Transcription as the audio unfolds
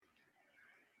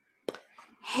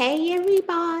Hey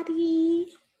everybody.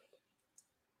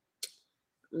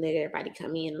 Let everybody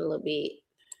come in a little bit.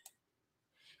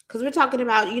 Cause we're talking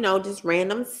about, just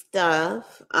random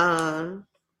stuff. I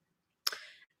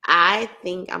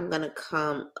think I'm gonna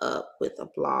come up with a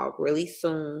blog really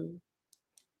soon.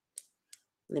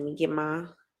 Let me get my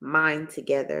mind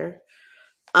together.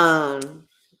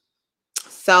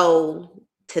 So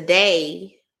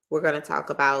today we're gonna talk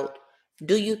about,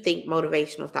 do you think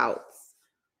motivational thoughts?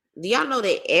 Do y'all know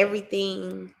that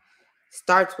everything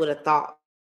starts with a thought?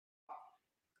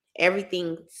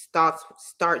 Everything starts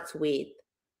with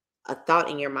a thought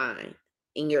in your mind,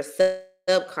 in your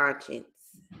subconscious,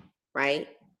 right?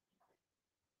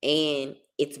 And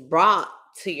it's brought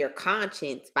to your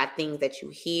conscience by things that you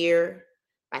hear,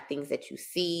 by things that you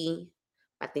see,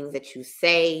 by things that you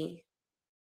say.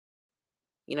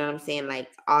 You know what I'm saying? Like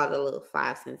all the little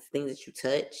five senses, things that you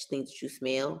touch, things that you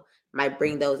smell, might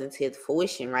bring those into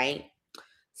fruition, right?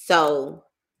 So,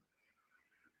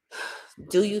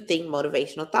 do you think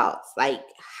motivational thoughts? Like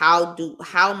how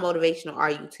motivational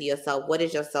are you to yourself? What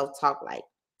is your self-talk like?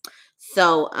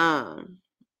 So,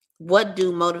 what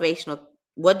do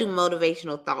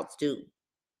motivational thoughts do?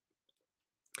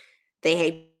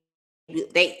 They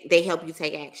help they help you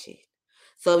take action.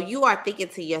 So you are thinking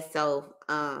to yourself,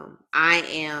 I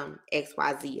am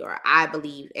XYZ, or I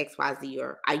believe XYZ,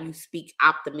 or you speak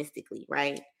optimistically,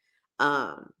 right?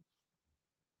 Um,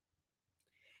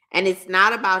 and it's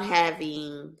not about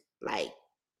having like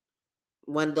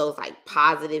one of those like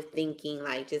positive thinking,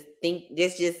 like just think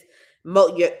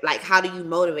like how do you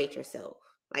motivate yourself?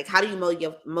 Like how do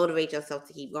you motivate yourself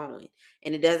to keep going?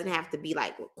 And it doesn't have to be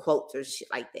like with quotes or shit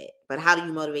like that. But how do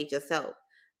you motivate yourself?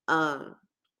 Um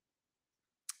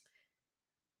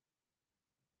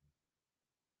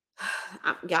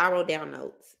y'all wrote down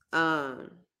notes.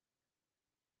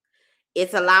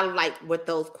 It's a lot of like what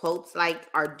those quotes like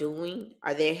are doing,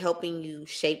 are they helping you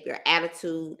shape your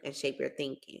attitude and shape your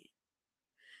thinking.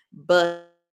 But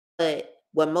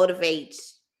what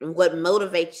motivates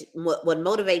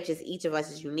just each of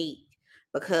us is unique,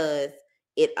 because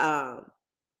it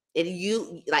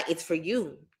you like it's for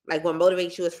you. Like what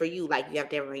motivates you is for you. Like you have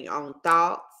to have your own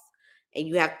thoughts, and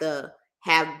you have to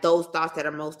have those thoughts that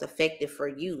are most effective for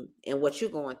you and what you're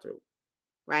going through,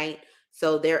 right?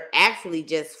 So they're actually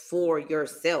just for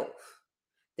yourself.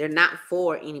 They're not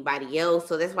for anybody else.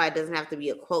 So that's why it doesn't have to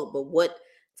be a quote, but what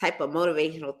type of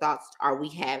motivational thoughts are we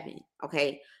having?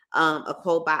 Okay. A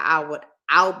quote by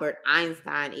Albert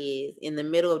Einstein is, in the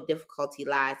middle of difficulty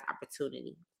lies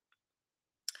opportunity.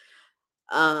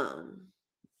 Um,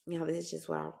 this is just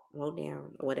what I wrote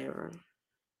down or whatever.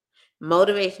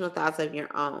 Motivational thoughts of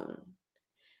your own.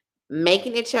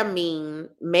 Making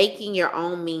your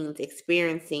own means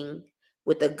experiencing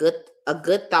with a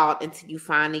good thought until you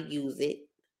finally use it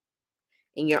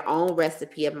in your own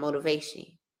recipe of motivation.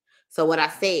 So what I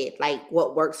said, like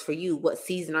what works for you, what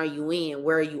season are you in,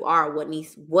 where you are,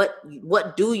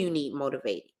 what do you need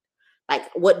motivated?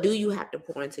 Like what do you have to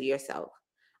pour into yourself?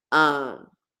 Um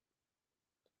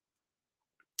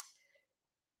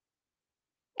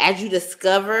as you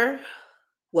discover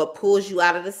what pulls you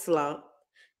out of the slump,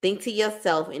 think to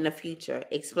yourself in the future.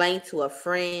 Explain to a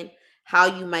friend how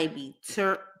you might be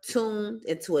tuned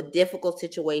into a difficult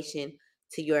situation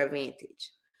to your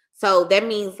advantage. So that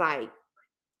means like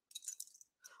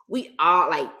we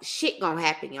all like shit gonna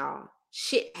happen, y'all.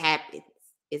 Shit happens.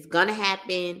 It's gonna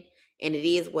happen, and it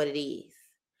is what it is.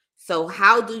 So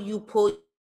how do you pull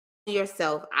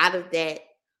yourself out of that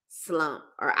slump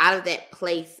or out of that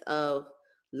place of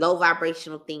low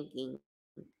vibrational thinking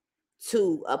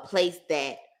to a place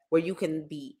that where you can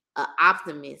be an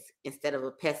optimist instead of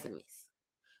a pessimist,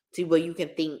 to where you can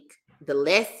think the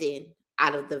lesson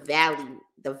out of the value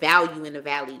in the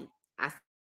valley. I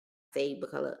say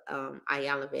because of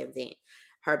Ayala Van Zandt.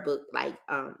 Her book, like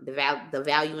the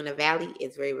value in the valley,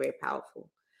 is very, very powerful.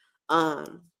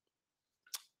 Um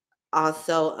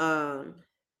Also,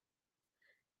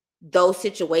 those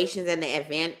situations and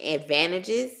the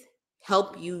advantages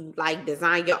help you like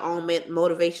design your own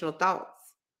motivational thoughts.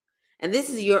 And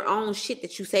this is your own shit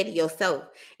that you say to yourself.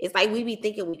 It's like we be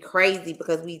thinking we crazy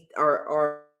because we are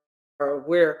or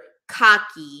we're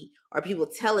cocky, or people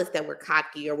tell us that we're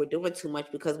cocky or we're doing too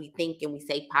much because we think and we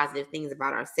say positive things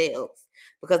about ourselves,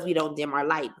 because we don't dim our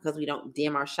light, because we don't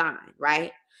dim our shine,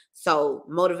 right? So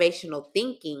motivational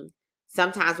thinking,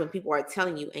 sometimes when people are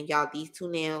telling you, and y'all, these two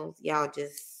nails, y'all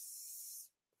just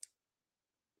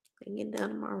they get done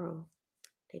tomorrow.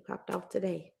 They popped off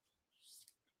today.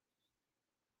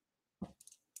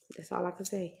 That's all I can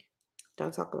say.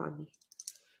 Don't talk about me.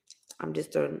 I'm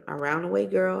just an around the way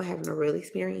girl having a real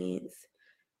experience.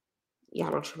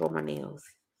 Y'all don't trip on my nails.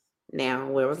 Now,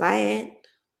 where was I at?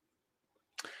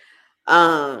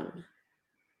 Um,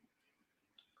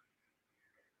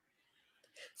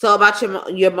 so about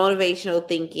your motivational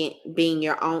thinking being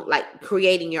your own, like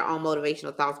creating your own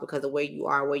motivational thoughts because of where you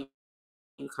are, where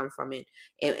you come from,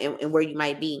 and where you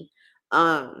might be.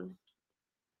 Um,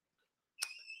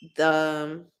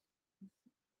 the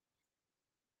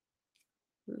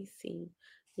Let me see.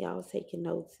 Y'all was taking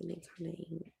notes and it kind of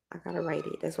I gotta write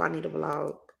it. That's why I need a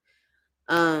vlog.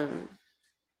 Um,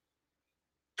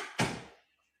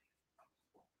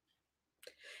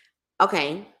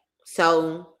 okay.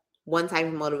 So one type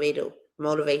of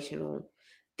motivational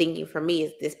thinking for me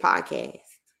is this podcast.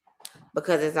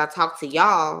 Because as I talk to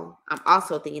y'all, I'm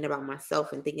also thinking about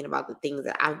myself and thinking about the things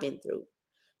that I've been through.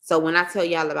 So when I tell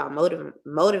y'all about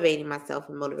motivating myself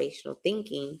and motivational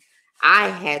thinking, I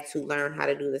had to learn how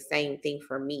to do the same thing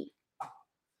for me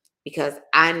because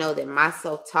I know that my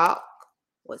self-talk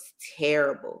was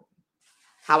terrible.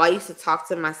 How I used to talk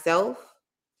to myself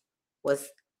was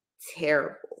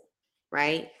terrible,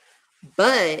 right?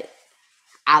 But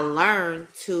I learned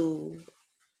to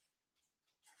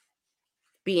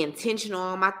be intentional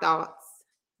on my thoughts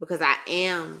because I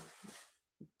am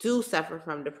do suffer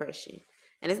from depression.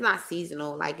 And it's not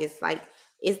seasonal. Like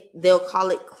they'll call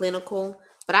it clinical,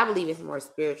 but I believe it's more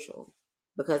spiritual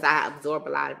because I absorb a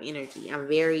lot of energy. I'm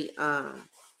very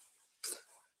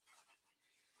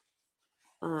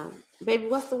baby,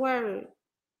 what's the word?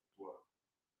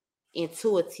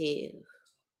 Intuitive.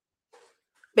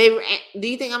 Baby, do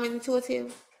you think I'm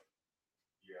intuitive?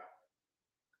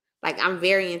 Like I'm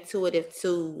very intuitive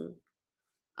too.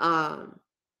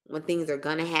 When things are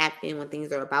gonna happen, when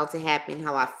things are about to happen,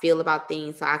 how I feel about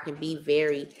things, so I can be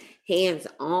very hands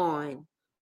on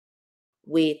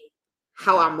with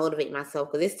how I motivate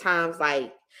myself. Because it's times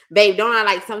like, babe, don't I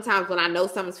like sometimes when I know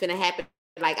something's finna happen,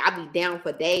 like I be down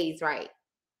for days, right?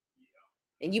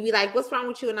 And you be like, what's wrong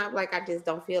with you? And I'm like, I just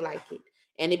don't feel like it.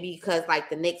 And it be because like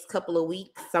the next couple of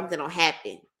weeks, something will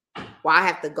happen. Well, I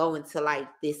have to go into like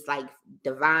this like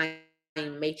divine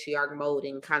matriarch mode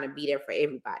and kind of be there for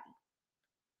everybody.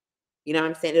 You know what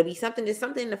I'm saying? It'll be something, there's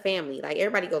something in the family. Like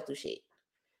everybody go through shit.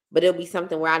 But it'll be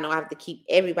something where I know I have to keep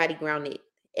everybody grounded,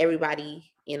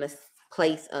 everybody in a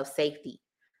place of safety,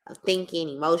 of thinking,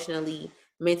 emotionally,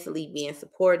 mentally, being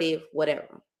supportive,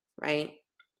 whatever. Right?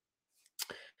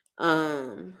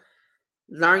 Um,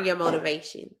 Learn your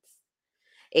motivations.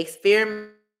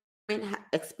 Experiment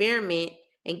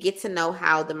and get to know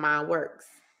how the mind works.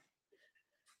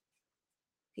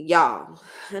 Y'all,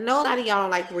 I know a lot of y'all don't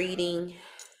like reading,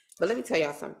 but let me tell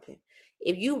y'all something.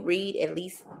 If you read at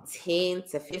least 10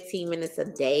 to 15 minutes a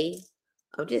day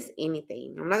of just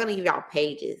anything, I'm not going to give y'all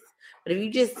pages, but if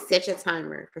you just set your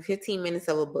timer for 15 minutes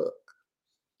of a book,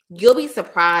 you'll be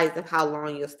surprised of how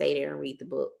long you'll stay there and read the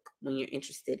book when you're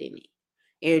interested in it.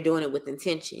 And you're doing it with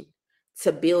intention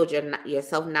to build your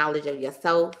self knowledge of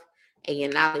yourself and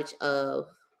your knowledge of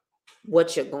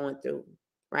what you're going through,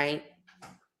 right?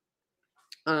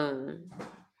 Um,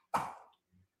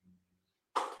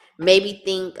 Maybe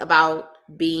think about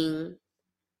being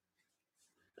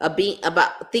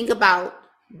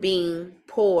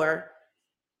poor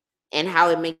and how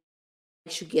it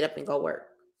makes you get up and go work.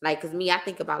 Like, cause me, I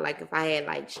think about like if I had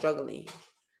like struggling,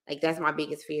 like that's my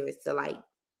biggest fear is to like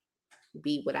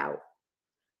be without,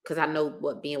 cause I know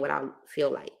what being without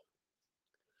feel like.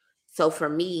 So for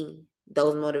me,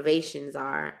 those motivations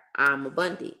are I'm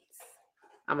abundance,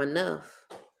 I'm enough.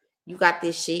 You got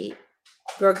this shit,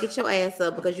 girl. Get your ass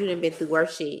up because you done been through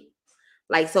worse shit.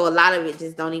 Like, so a lot of it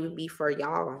just don't even be for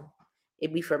y'all.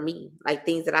 It be for me. Like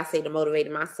things that I say to motivate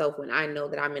myself when I know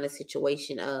that I'm in a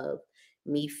situation of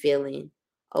me feeling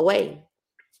away.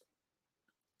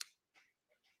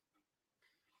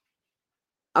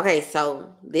 Okay,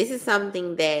 so this is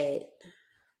something that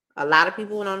a lot of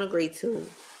people don't agree to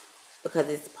because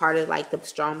it's part of like the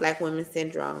strong black women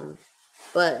syndrome.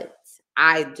 But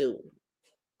I do.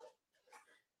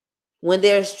 When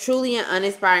there's truly an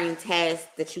uninspiring task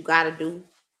that you gotta do,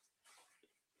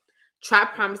 try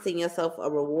promising yourself a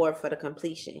reward for the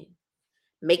completion.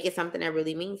 Make it something that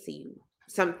really means to you.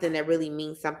 Something that really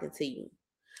means something to you.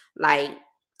 Like,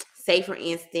 say for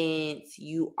instance,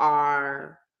 you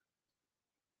are,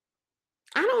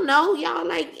 I don't know, y'all,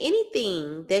 like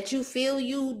anything that you feel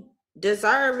you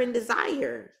deserve and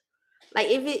desire. Like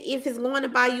if it's going to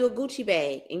buy you a Gucci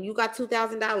bag and you got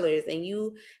 $2,000 and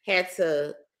you had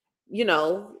to,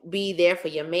 be there for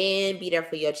your man, be there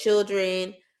for your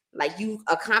children, like you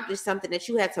accomplished something that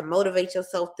you had to motivate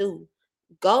yourself through.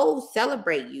 Go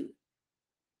celebrate you.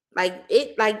 Like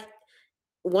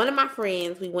one of my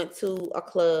friends, we went to a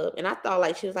club and I thought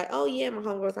like she was like, oh yeah, my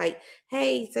homegirl was like,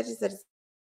 hey, such and such is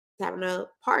having a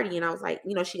party, and I was like,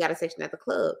 she got a section at the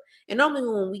club. And normally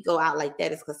when we go out like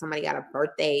that, it's because somebody got a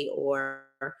birthday or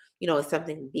it's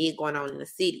something big going on in the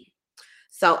city.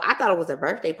 So I thought it was a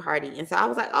birthday party, and so I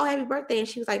was like, "Oh, happy birthday!" And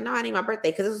she was like, "No, it ain't my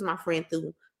birthday," because this was my friend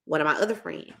through one of my other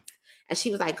friends. And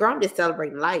she was like, "Girl, I'm just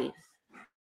celebrating life."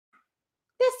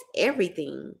 That's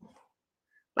everything.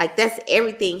 Like that's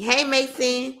everything. Hey,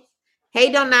 Mason.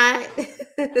 Hey,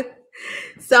 Donut.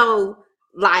 So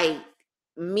like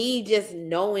me just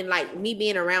knowing, like me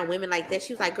being around women like that,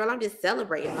 she was like, "Girl, I'm just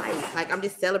celebrating life. Like I'm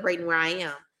just celebrating where I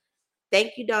am."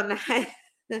 Thank you, Donut.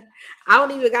 I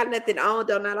don't even got nothing on,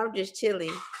 Donut. I'm just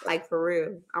chilling. Like for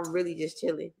real. I'm really just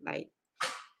chilling. Like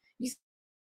you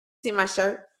see my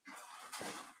shirt?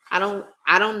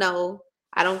 I don't know.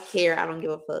 I don't care. I don't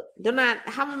give a fuck. Donut,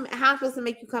 how am I supposed to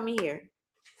make you come in here?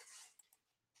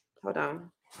 Hold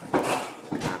on.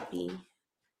 Copy.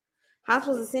 How am I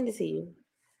supposed to send it to you?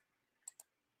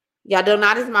 Y'all,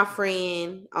 Donut is my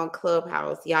friend on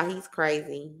Clubhouse. Y'all, he's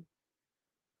crazy.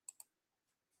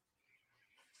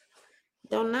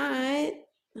 Donut.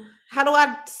 How do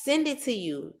I send it to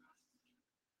you?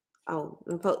 Oh,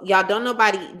 y'all, don't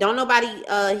nobody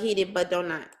hit it, but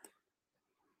Donut.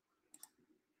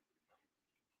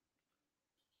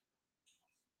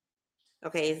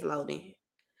 Okay, it's loading.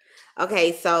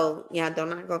 Okay, so yeah, don't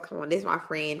not gonna come on. This is my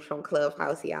friend from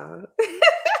Clubhouse, y'all.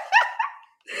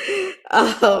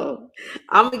 um,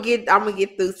 I'm gonna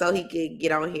get through so he can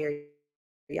get on here,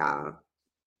 y'all.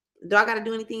 Do I gotta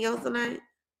do anything else tonight?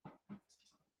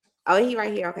 Oh, he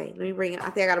right here. Okay, let me bring. I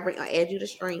think I gotta add you to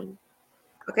stream.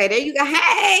 Okay, there you go.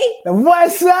 Hey,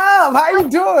 What's up? How you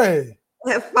doing?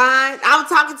 fine. I'm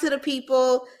talking to the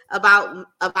people about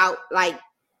like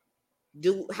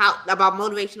do how about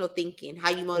motivational thinking, how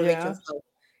you motivate Yeah, yourself,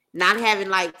 not having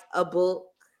like a book,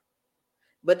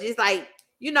 but just like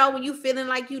when you feeling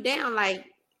like you down, like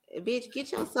bitch,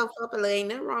 get yourself up. And ain't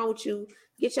nothing wrong with you.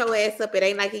 Get your ass up. It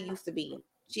ain't like it used to be.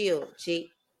 Chill, chick.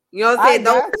 You know what I'm I saying?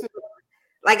 Don't got you.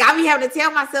 like I be having to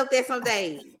tell myself that some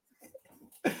days.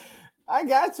 I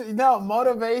got you.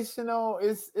 Motivational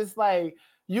is it's like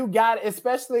you got,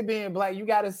 especially being black, you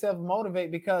got to self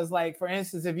motivate because, like, for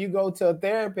instance, if you go to a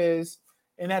therapist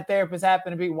and that therapist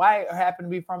happen to be white or happen to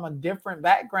be from a different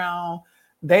background,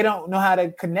 they don't know how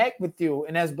to connect with you.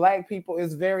 And as black people,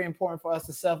 it's very important for us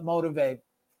to self motivate.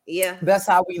 Yeah, That's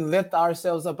how we lift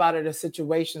ourselves up out of the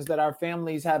situations that our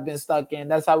families have been stuck in.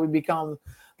 That's how we become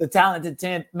the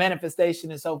talented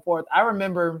manifestation and so forth. I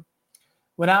remember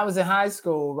when I was in high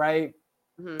school, right?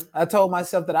 hmm I told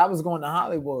myself that I was going to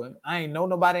Hollywood. I ain't know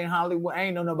nobody in Hollywood. I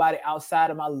ain't know nobody outside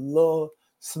of my little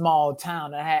small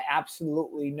town. I had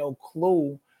absolutely no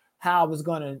clue how I was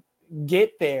going to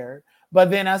get there.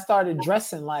 But then I started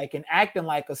dressing like and acting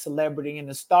like a celebrity in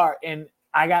the start, and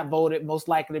I got voted most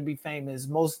likely to be famous,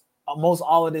 most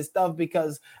all of this stuff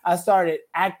because I started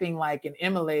acting like and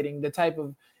emulating the type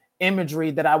of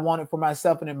imagery that I wanted for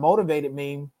myself, and it motivated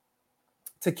me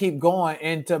to keep going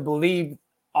and to believe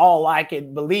all I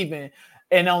could believe in.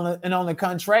 And on the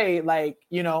contrary, like,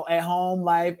 at home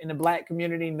life in the black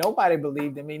community, nobody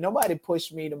believed in me. Nobody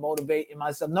pushed me to motivate in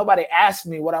myself. Nobody asked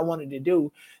me what I wanted to do.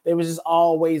 They was just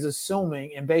always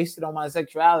assuming and based it on my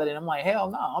sexuality. And I'm like, hell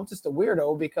no, I'm just a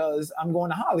weirdo because I'm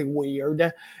going to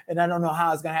Hollywood and I don't know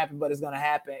how it's gonna happen, but it's gonna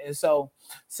happen. And so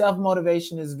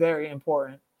self-motivation is very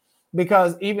important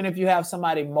because even if you have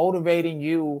somebody motivating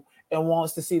you and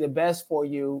wants to see the best for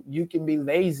you, you can be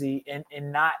lazy and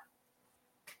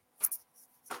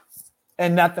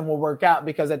nothing will work out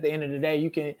because at the end of the day, you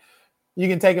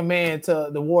can take a man to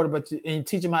the water, and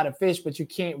teach him how to fish, but you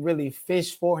can't really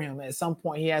fish for him. At some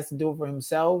point, he has to do it for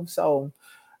himself. So,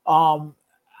 um,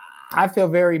 I feel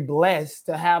very blessed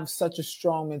to have such a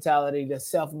strong mentality to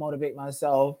self motivate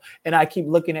myself. And I keep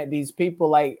looking at these people.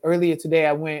 Like earlier today,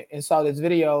 I went and saw this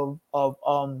video of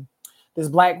this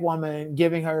black woman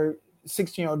giving her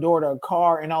 16-year-old daughter a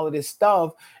car and all of this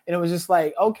stuff. And it was just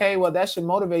like, okay, well, that should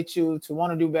motivate you to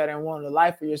want to do better and want to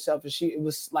life for yourself. And it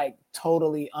was like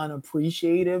totally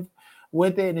unappreciative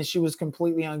with it. And she was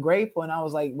completely ungrateful. And I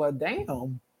was like, well,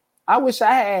 damn, I wish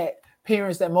I had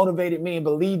parents that motivated me and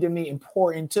believed in me and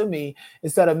poured into me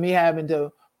instead of me having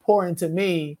to pour into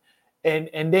me and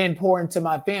then pour into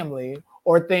my family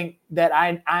or think that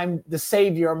I'm the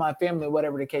savior of my family,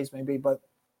 whatever the case may be. But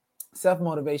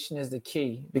self-motivation is the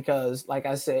key because, like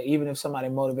I said, even if somebody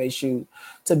motivates you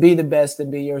to be the best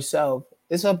and be yourself,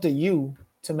 it's up to you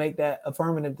to make that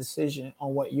affirmative decision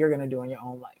on what you're going to do in your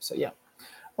own life. So yeah,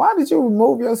 why did you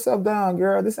move yourself down,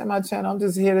 girl? This ain't my channel. I'm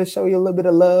just here to show you a little bit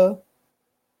of love.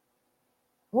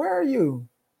 Where are you,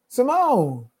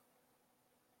 Simone?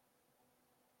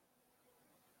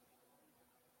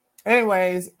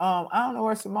 Anyways, I don't know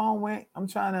where Simone went. I'm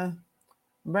trying to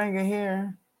bring her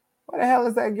here. Where the hell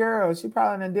is that girl? She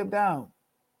probably done dipped down.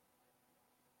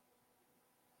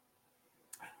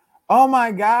 Oh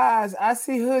my gosh, I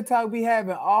see Hood Talk be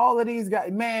having all of these guys.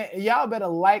 Man, y'all better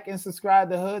like and subscribe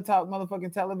to Hood Talk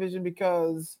motherfucking television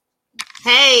because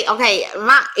Hey, okay,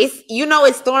 it's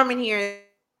it's storming here in Texas.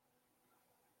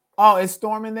 oh, it's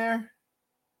storming there.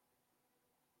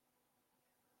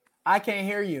 I can't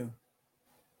hear you.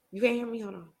 You can't hear me?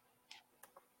 Hold on.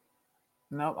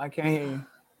 Nope, I can't hear you.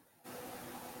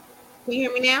 Can you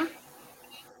hear me now?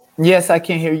 Yes, I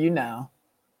can hear you now.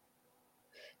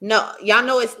 No, y'all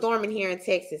know it's storming here in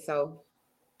Texas, so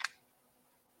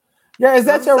Yeah, is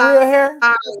that I'm your real sorry. hair?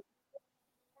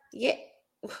 Yeah.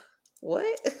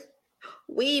 What?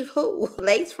 Weave who?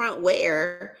 Lace front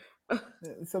where?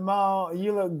 Simone,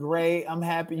 you look great. I'm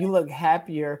happy. You look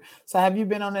happier. So, have you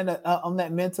been on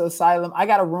that mental asylum? I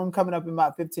got a room coming up in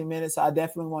about 15 minutes. So I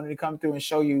definitely wanted to come through and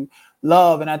show you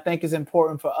love. And I think it's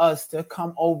important for us to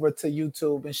come over to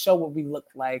YouTube and show what we look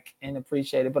like and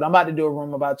appreciate it. But I'm about to do a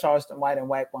room about Charleston White and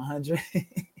Whack 100.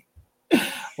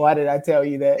 Why did I tell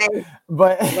you that? Hey,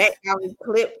 But that got me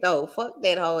clipped though. Fuck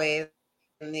that whole ass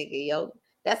nigga, yo.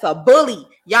 That's a bully.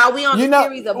 Y'all, we on the you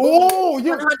series know, of bullying. oh, 100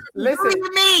 you bullying listen,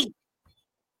 me.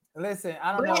 listen.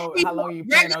 I don't Black know how people, long you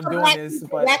plan on regular doing black this, people.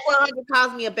 but Black 100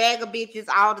 calls me a bag of bitches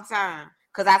all the time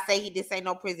because I say this ain't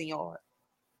no prison yard.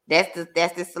 That's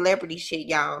the celebrity shit,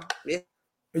 y'all. This ain't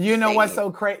it. you know what's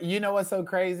so crazy? You know what's so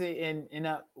crazy? And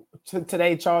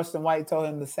today, Charleston White told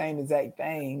him the same exact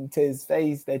thing to his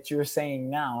face that you're saying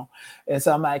now, and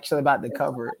so I'm actually about to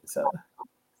cover it. So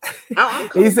I'm he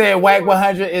coming. said Whack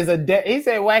 100 is he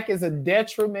said Whack is a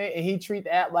detriment, and he treat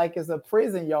the app like it's a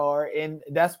prison yard, and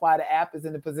that's why the app is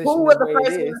in the position Who the was the way it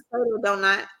first one is. to say that? Don't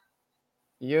not.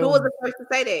 Who was You, the first to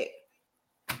say that?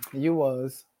 you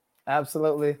was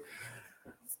absolutely.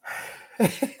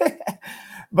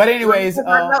 But anyways,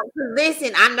 Because I know. 'Cause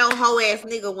listen, I know hoe ass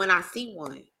nigga when I see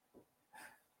one.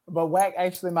 but Whack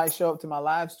actually might show up to my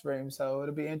live stream, so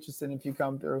it'll be interesting if you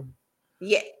come through.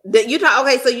 Yeah, you talk.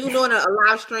 Okay, so you doing a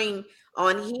live stream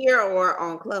on here or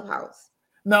on Clubhouse?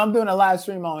 No, I'm doing a live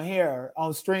stream on here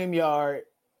on StreamYard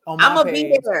on I'm my gonna be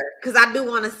page. there because I do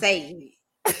want to say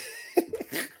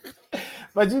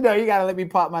But you know, you gotta let me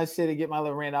pop my shit and get my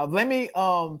little rant off. Let me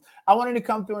I wanted to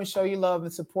come through and show you love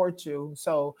and support you.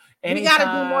 So we got to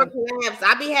do more anytime collabs.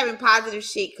 I be having positive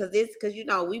shit because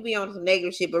we be on some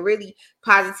negative shit, but really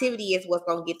positivity is what's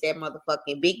gonna get that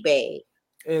motherfucking big bag.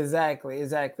 exactly.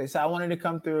 So I wanted to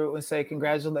come through and say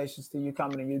congratulations to you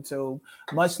coming to YouTube.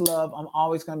 Much love. I'm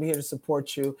always gonna be here to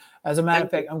support you. As a matter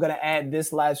of Thank fact, you, I'm gonna add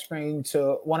this live stream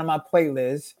to one of my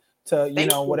playlists to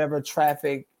thank you. whatever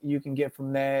traffic you can get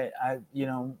from that.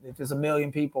 If it's a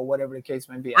million people, whatever the case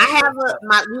may be, I I have will. a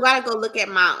my. You gotta go look at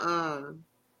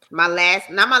my last,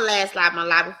 not my last live, my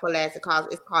live before last.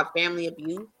 It's called Family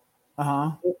Abuse.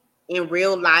 Uh-huh. In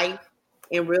real life,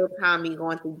 in real time, me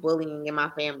going through bullying in my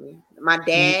family. My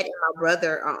dad and my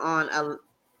brother are on a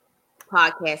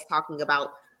podcast talking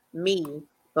about me,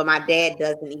 but my dad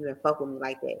doesn't even fuck with me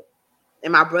like that.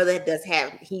 And my brother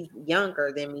he's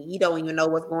younger than me. He don't even know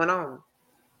what's going on.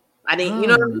 I didn't, you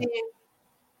know what I'm Mm. saying?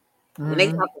 And they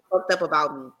Mm-hmm. talking fucked up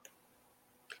about me.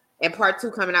 And part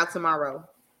two coming out tomorrow.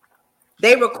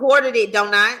 They recorded it,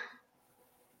 don't I?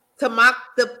 To mock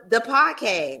the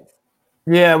podcast.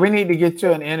 Yeah, we need to get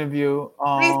you an interview.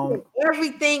 Listen,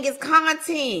 everything is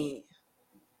content.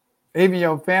 Even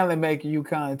your family making you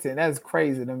content. That's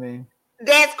crazy to me.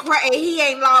 That's crazy. He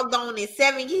ain't logged on in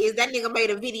 7 years. That nigga made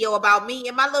a video about me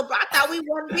and my little bro. I thought we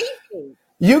wasn't beefing.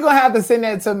 You're gonna have to send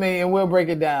that to me and we'll break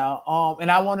it down.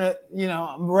 And I wanna,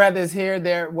 whether it's here,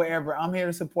 there, wherever, I'm here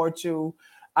to support you.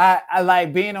 I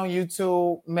like being on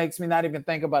YouTube makes me not even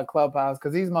think about Clubhouse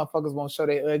because these motherfuckers won't show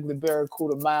their ugly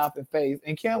barracuda mouth and face.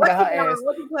 And Kim What got you her put ass, on?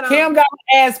 What you put Kim on? got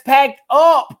her ass packed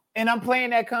up, and I'm playing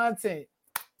that content.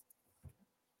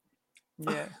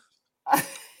 Yeah.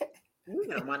 You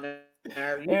get on my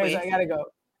nerve. You messy. Anyways, I gotta go.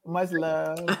 Much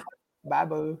love. Bye,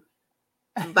 boo.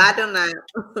 Bye, don't not.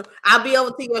 I'll be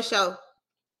over to your show.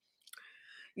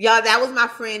 Y'all, that was my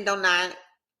friend, don't not.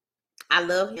 I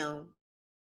love him.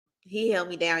 He held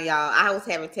me down, y'all. I was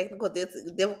having technical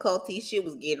difficulties. Shit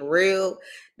was getting real.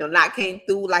 Don't not came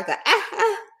through like a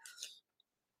I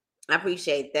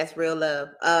appreciate it. That's real love.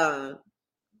 I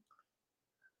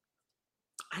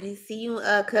didn't see you,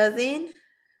 cousin.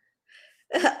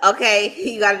 Okay,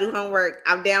 you gotta do homework.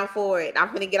 I'm down for it.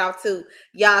 I'm gonna get off too.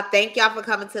 Y'all, thank y'all for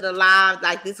coming to the live.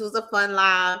 Like, this was a fun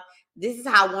live. This is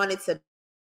how I want it to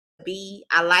be.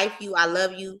 I like you, I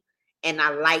love you, and I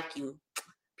like you.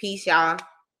 Peace, y'all.